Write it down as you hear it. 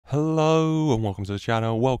Hello and welcome to the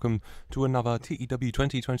channel. Welcome to another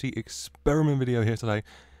TEW2020 Experiment video here today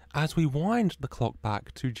as we wind the clock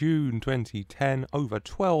back to June 2010, over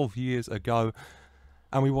 12 years ago,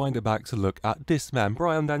 and we wind it back to look at this man,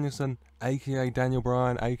 Bryan Danielson, aka Daniel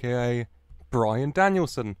Bryan, aka Bryan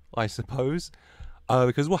Danielson, I suppose.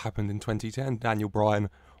 Because what happened in 2010, Daniel Bryan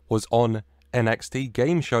was on NXT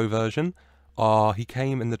game show version. He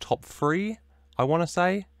came in the top 3, I want to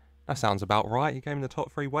say. That sounds about right. He came in the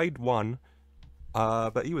top 3. Wade won,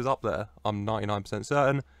 but he was up there. I'm 99%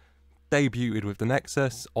 certain. Debuted with the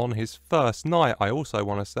Nexus on his first night. I also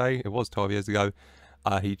want to say, it was 12 years ago,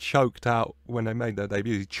 he choked out, when they made their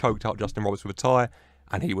debut, he choked out Justin Roberts with a tie,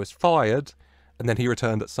 and he was fired. And then he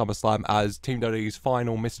returned at SummerSlam as Team WWE's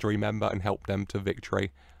final mystery member and helped them to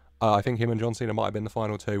victory. I think him and John Cena might have been the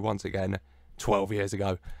final two, once again, 12 years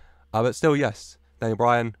ago. But still, yes, Daniel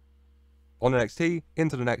Bryan on NXT,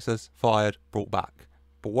 into the Nexus, fired, brought back.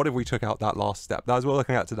 But what if we took out that last step? That's what we're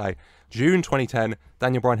looking at today. June 2010,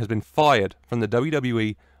 Daniel Bryan has been fired from the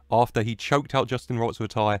WWE after he choked out Justin Roberts with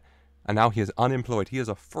a tie, and now he is unemployed. He is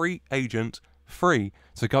a free agent, free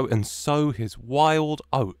to go and sow his wild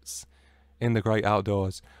oats in the great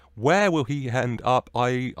outdoors. Where will he end up?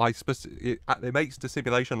 It makes the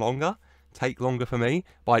simulation longer, take longer for me,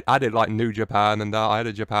 but I added like New Japan, and I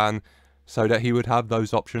added Japan, so that he would have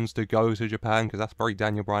those options to go to Japan, because that's very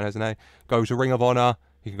Daniel Bryan, isn't it? Go to Ring of Honor,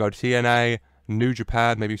 he can go to TNA, New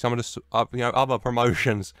Japan, maybe some of the other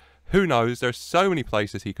promotions. Who knows? There's so many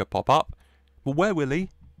places he could pop up. But where will he?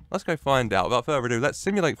 Let's go find out. Without further ado, let's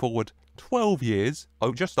simulate forward 12 years,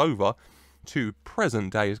 just over, to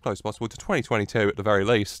present day as close as possible, to 2022 at the very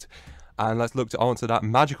least. And let's look to answer that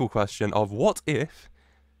magical question of what if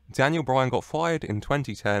Daniel Bryan got fired in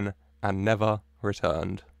 2010 and never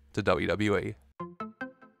returned to WWE.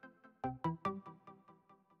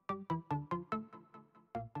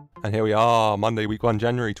 And here we are, Monday, week 1,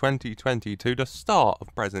 January 2022, the start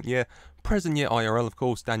of present year. Present year IRL, of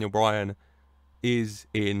course, Daniel Bryan is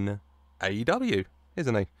in AEW,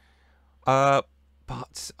 isn't he? But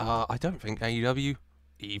I don't think AEW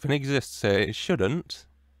even exists here. It shouldn't,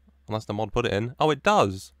 unless the mod put it in. Oh, it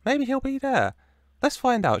does. Maybe he'll be there. Let's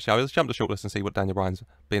find out, shall we? Let's jump to shortlist and see what Daniel Bryan's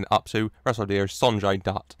been up to. Wrestler of the year is Sonjay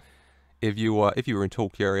Dutt. If you were at all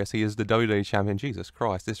curious, he is the WWE champion. Jesus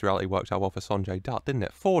Christ, this reality worked out well for Sonjay Dutt, didn't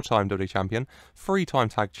it? 4-time WWE champion, 3-time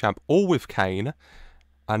tag champ, all with Kane,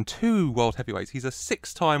 and 2 world heavyweights. He's a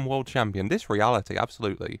 6-time world champion. This reality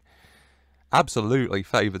absolutely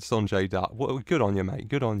favoured Sonjay Dutt. Well, good on you, mate.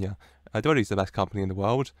 Good on you. WWE's the best company in the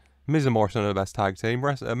world. Miz and Morrison are the best tag team.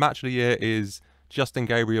 Match of the year is Justin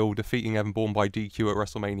Gabriel defeating Evan Bourne by DQ at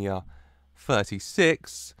WrestleMania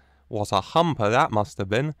 36. What a humper that must have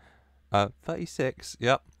been. 36,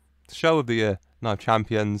 yep. Show of the year, no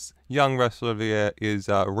champions. Young wrestler of the year is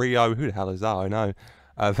Rio. Who the hell is that? I know.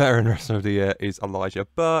 Veteran wrestler of the year is Elijah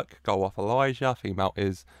Burke. Go off, Elijah. Female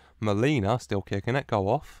is Melina, still kicking it. Go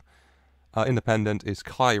off. Independent is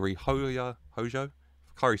Kairi Hojo.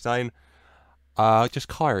 Kairi Sane. Just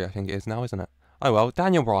Kairi, I think it is now, isn't it? Oh well,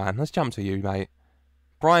 Daniel Bryan. Let's jump to you, mate.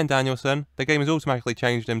 Bryan Danielson. The game has automatically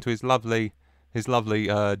changed him to his lovely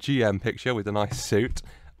GM picture with a nice suit.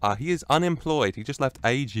 He is unemployed. He just left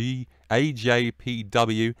AJPW.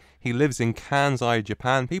 He lives in Kansai,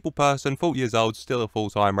 Japan. People person, 40 years old, still a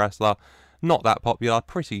full-time wrestler. Not that popular.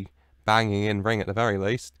 Pretty banging in ring at the very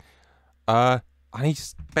least. And he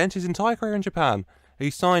spent his entire career in Japan. He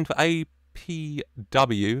signed for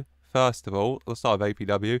APW, first of all, the start of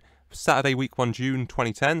APW. Saturday, week 1, June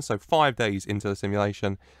 2010, so 5 days into the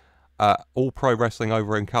simulation. All Pro Wrestling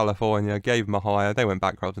over in California gave him a hire. They went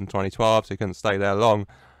bankrupt in 2012, so he couldn't stay there long.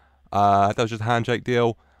 That was just a handshake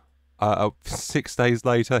deal. 6 days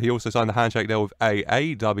later, he also signed a handshake deal with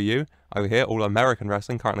AAW over here, All American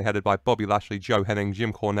Wrestling, currently headed by Bobby Lashley, Joe Hennig,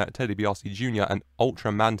 Jim Cornette, Teddy DiBiase Jr., and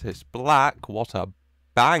Ultra Mantis Black. What a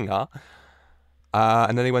banger.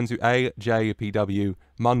 And then he went to AJPW,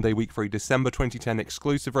 Monday, week 3, December 2010,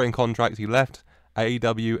 exclusive ring contract. He left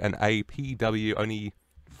AEW and APW only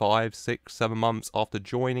 5, 6, 7 months after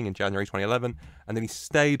joining in January 2011, and then he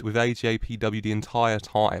stayed with AJPW the entire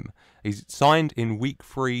time. He's signed in week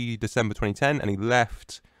 3, December 2010, and he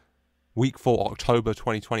left week 4, October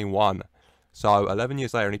 2021. So 11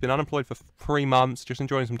 years later, and he's been unemployed for 3 months, just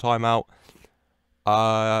enjoying some time out.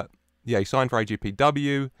 Yeah, he signed for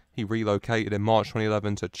AJPW. He relocated in March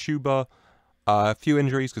 2011 to Chuba. A few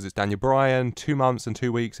injuries because it's Daniel Bryan. 2 months and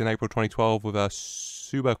 2 weeks in April 2012 with a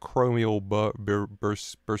subacromial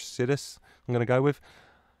bursitis, I'm going to go with.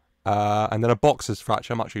 And then a boxer's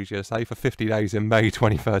fracture, much easier to say, for 50 days in May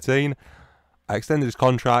 2013. Extended his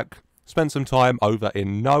contract, spent some time over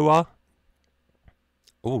in Noah.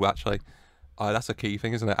 Oh, actually, that's a key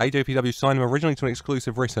thing, isn't it? AJPW signed him originally to an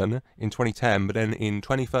exclusive written in 2010, but then in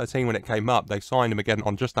 2013 when it came up, they signed him again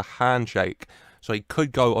on just a handshake. So he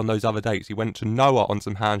could go on those other dates. He went to Noah on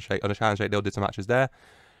a handshake deal, did some matches there.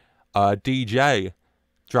 DJ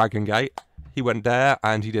Dragon Gate, he went there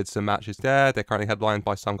and he did some matches there. They're currently headlined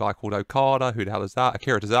by some guy called Okada. Who the hell is that?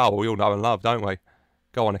 Akira Tozawa, we all know and love, don't we?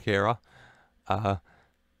 Go on, Akira.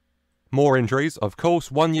 More injuries, of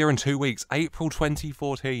course. 1 year and 2 weeks, April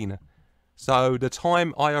 2014. So the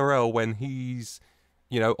time IRL when he's,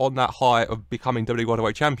 on that high of becoming WWE World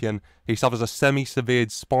Heavyweight Champion, he suffers a semi-severe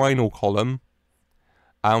spinal column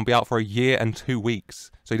and will be out for a year and 2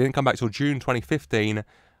 weeks. So he didn't come back till June 2015,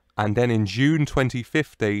 and then in June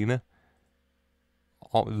 2015,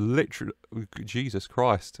 literally, Jesus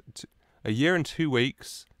Christ, a year and 2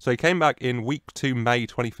 weeks. So he came back in week 2 May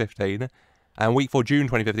 2015, and week 4 June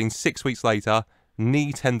 2015, 6 weeks later,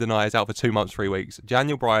 knee tendonitis out for 2 months, 3 weeks.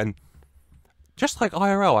 Daniel Bryan, just like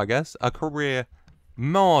IRL, I guess, a career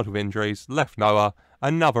marred with injuries, left Noah,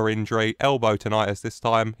 another injury, elbow tinnitus this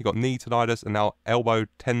time. He got knee tinnitus and now elbow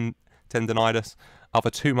tendonitis. Out for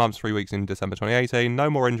 2 months, 3 weeks in December 2018. No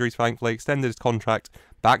more injuries, thankfully. Extended his contract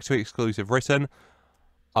back to exclusive written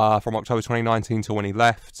from October 2019 till when he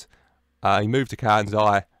left. He moved to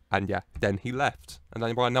Kansai, and yeah, then he left. And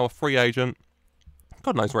Daniel Bryan now a free agent.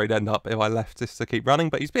 God knows where he'd end up if I left this to keep running,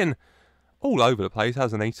 but he's been all over the place,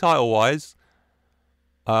 hasn't he? Title-wise.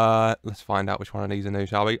 Let's find out which one of these are new,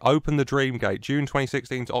 shall we? Open the Dream Gate, June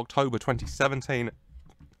 2016 to October 2017.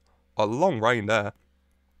 A long reign there.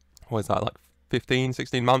 What is that, like 15,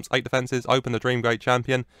 16 months, 8 defenses. Open the Dream Gate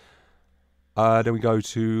champion. Then we go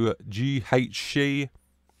to GHC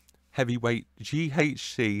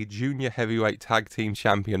Junior Heavyweight Tag Team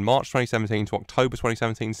Champion, March 2017 to October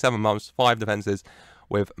 2017, 7 months, 5 defenses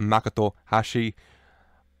with Makoto Hashi.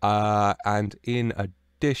 And in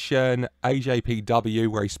addition, AJPW,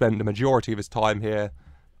 where he spent the majority of his time here,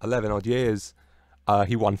 11 odd years.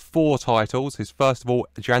 He won 4 titles. His first of all,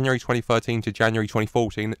 January 2013 to January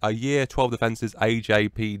 2014. A year, 12 defenses,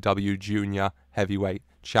 AJPW Junior Heavyweight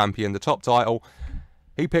Champion. The top title,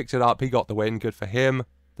 he picked it up. He got the win. Good for him.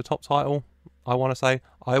 The top title, I want to say.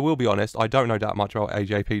 I will be honest, I don't know that much about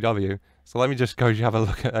AJPW. So let me just go have a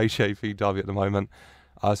look at AJPW at the moment.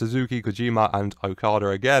 Suzuki, Kojima, and Okada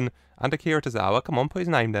again. And Akira Tozawa. Come on, put his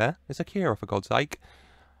name there. It's Akira, for God's sake.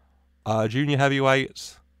 Junior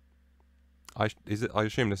Heavyweights. I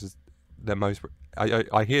assume this is their most...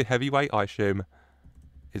 I hear heavyweight, I assume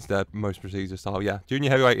it's their most prestigious style. Yeah, Junior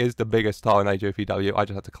Heavyweight is the biggest style in AJPW. I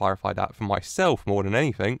just had to clarify that for myself more than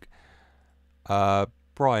anything.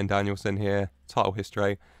 Bryan Danielson here, title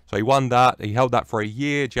history. So he won that. He held that for a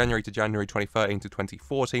year, January to January 2013 to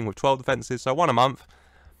 2014 with 12 defenses, so 1 a month.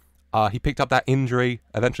 He picked up that injury,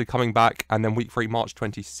 eventually coming back, and then week 3, March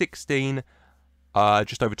 2016,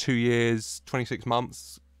 just over 2 years, 26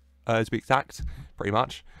 months, to be exact, pretty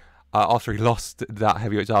much. After he lost that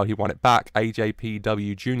heavyweight title, he won it back.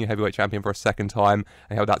 AJPW Junior Heavyweight Champion for a second time.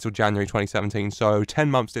 And held that till January 2017. So 10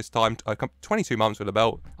 months this time, 22 months with the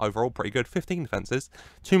belt. Overall, pretty good. 15 defenses.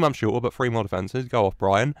 2 months shorter, but 3 more defenses. Go off,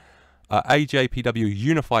 Bryan. AJPW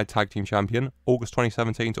Unified Tag Team Champion, August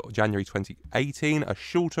 2017 to January 2018. A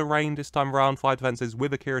shorter reign this time around. 5 defenses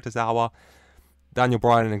with Akira Tozawa, Daniel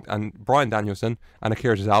Bryan and Bryan Danielson, and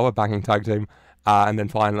Akira Tozawa, banging tag team. And then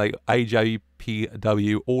finally,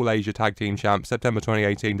 AJPW All Asia Tag Team Champ, September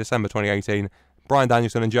 2018, December 2018. Bryan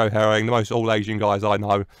Danielson and Joe Herring, the most All Asian guys I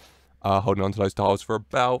know, holding on to those titles for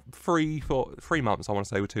about 3 months, I want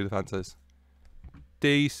to say, with 2 defenses.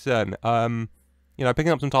 Decent. Picking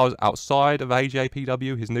up some titles outside of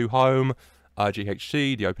AJPW, his new home,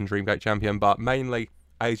 GHC, the Open Dream Gate Champion, but mainly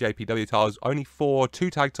AJPW titles. Only 2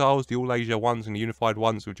 tag titles, the All Asia ones and the Unified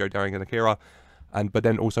ones with Joe Herring and Akira. But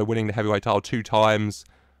then also winning the heavyweight title 2 times,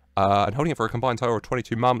 and holding it for a combined total of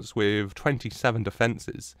 22 months with 27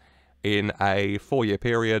 defenses in a 4-year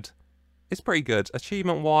period. It's pretty good.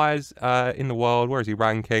 Achievement-wise, in the world, where is he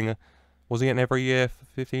ranking? Was he in every year?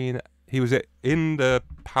 15? He was in the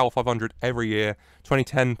Power 500 every year.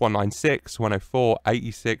 2010, 196, 104,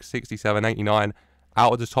 86, 67, 89.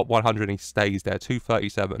 Out of the top 100, he stays there.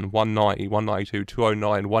 237, 190, 192,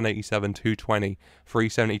 209, 187, 220,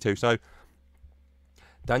 372. So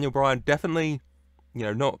Daniel Bryan definitely,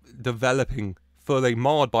 not developing fully,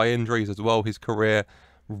 marred by injuries as well. His career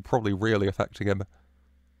probably really affecting him.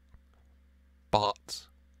 But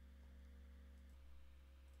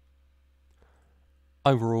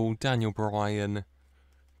overall, Daniel Bryan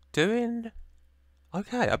doing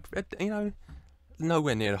okay.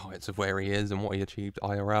 Nowhere near the heights of where he is and what he achieved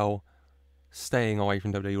IRL. Staying away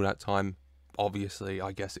from WWE all that time. obviously,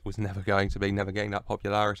 I guess it was never going to be, never getting that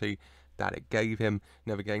popularity that it gave him,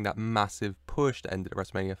 never getting that massive push that ended at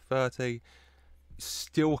WrestleMania 30.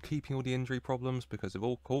 Still keeping all the injury problems because of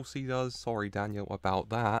all course he does. Sorry, Daniel, about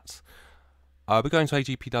that. But going to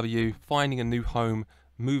AJPW, finding a new home,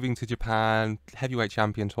 moving to Japan, heavyweight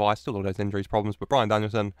champion twice, still all those injuries problems, but Bryan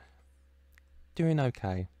Danielson doing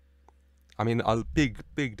okay. I mean, a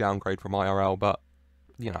big downgrade from IRL, but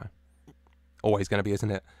you know, always going to be,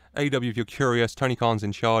 isn't it? AEW, if you're curious, Tony Khan's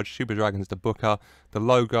in charge, Super Dragon's the booker. The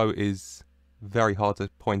logo is very hard to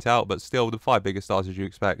point out, but still, the 5 biggest stars as you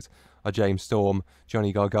expect are James Storm,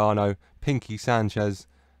 Johnny Gargano, Pinky Sanchez,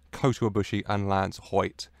 Kota Ibushi, and Lance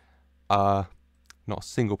Hoyt. Not a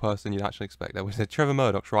single person you'd actually expect. There was Trevor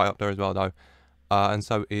Murdoch's right up there as well, though, and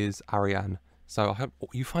so is Ariane. So I hope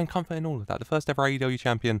you find comfort in all of that. The first ever AEW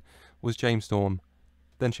champion was James Storm,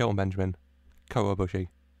 then Shelton Benjamin, Kota Ibushi,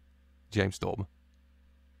 James Storm.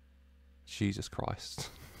 Jesus Christ.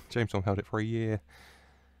 James Storm held it for a year.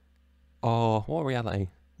 Oh, what a reality.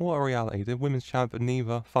 What a reality. The women's champ,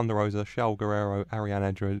 Neva, Thunder Rosa, Shell Guerrero, Ariane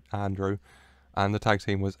Andrew. And the tag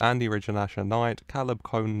team was Andy Ridge and Asher Knight, Caleb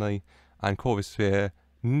Conley and Corvus Sphere,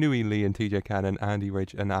 Nui Lee and TJ Cannon, Andy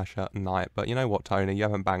Ridge and Asher Knight. But you know what, Tony? You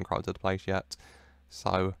haven't bankrupted the place yet.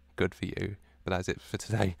 So, good for you. But that's it for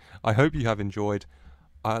today. I hope you have enjoyed.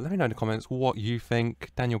 Let me know in the comments what you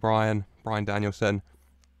think. Daniel Bryan Danielson,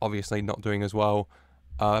 obviously not doing as well.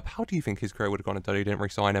 How do you think his career would have gone if WWE didn't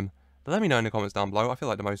re-sign him? But let me know in the comments down below. I feel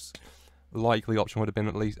like the most likely option would have been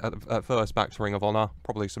at least at first back to Ring of Honor.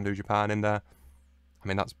 Probably some New Japan in there. I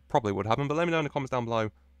mean, that's probably what would happen. But let me know in the comments down below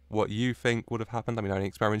what you think would have happened. Let me know any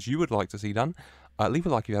experiments you would like to see done. Leave a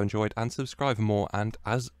like if you have enjoyed and subscribe for more. And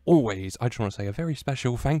as always, I just want to say a very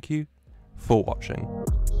special thank you for watching.